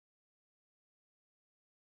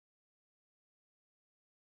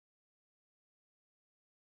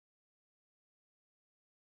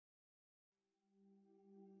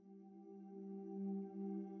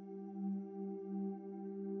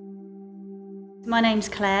My name's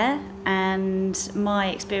Claire, and my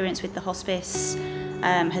experience with the hospice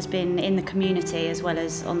has been in the community as well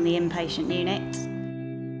as on the inpatient unit.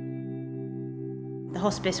 The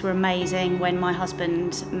hospice were amazing. When my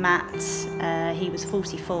husband Matt, he was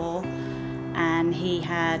 44 and he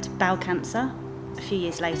had bowel cancer. A few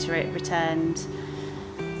years later it returned,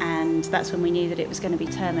 and that's when we knew that it was going to be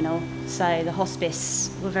terminal. So the hospice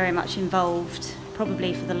were very much involved,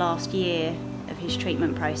 probably for the last year of his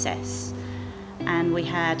treatment process. And we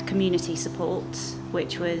had community support,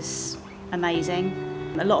 which was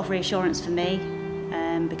amazing. A lot of reassurance for me,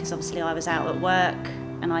 because obviously I was out at work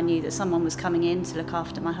and I knew that someone was coming in to look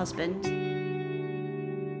after my husband.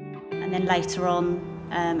 And then later on,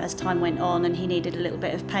 as time went on and he needed a little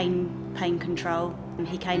bit of pain control,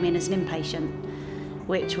 he came in as an inpatient,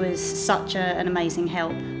 which was such an amazing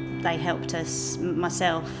help. They helped us,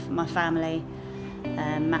 myself, my family,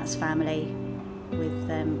 Matt's family,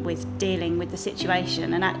 with dealing with the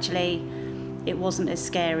situation, and actually it wasn't as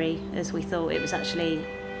scary as we thought. It was actually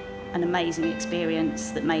an amazing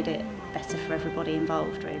experience that made it better for everybody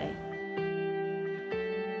involved, really.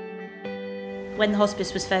 When the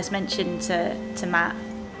hospice was first mentioned to Matt,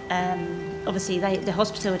 obviously the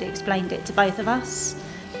hospital had explained it to both of us,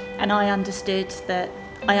 and I understood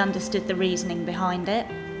the reasoning behind it,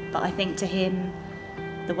 but I think to him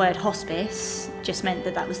the word hospice just meant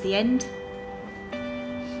that was the end.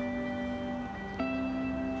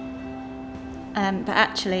 But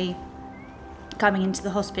actually, coming into the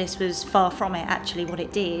hospice was far from it. Actually, what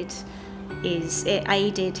it did is it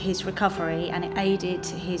aided his recovery and it aided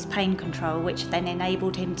his pain control, which then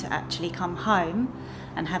enabled him to actually come home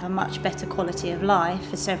and have a much better quality of life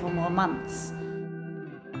for several more months.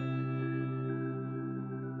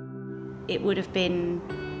 It would have been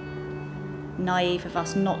naive of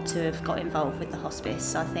us not to have got involved with the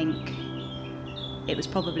hospice. I think it was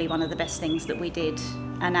probably one of the best things that we did.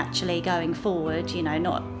 And actually going forward, you know,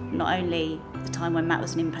 not only the time when Matt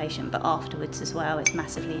was an inpatient, but afterwards as well, it's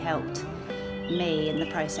massively helped me in the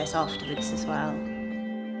process afterwards as well.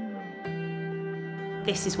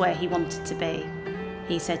 This is where he wanted to be.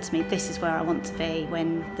 He said to me, this is where I want to be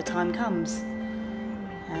when the time comes.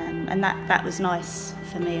 And that was nice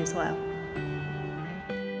for me as well.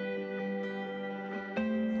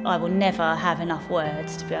 I will never have enough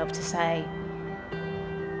words to be able to say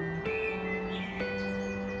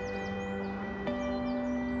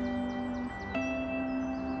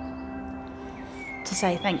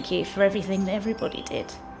thank you for everything that everybody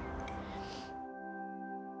did.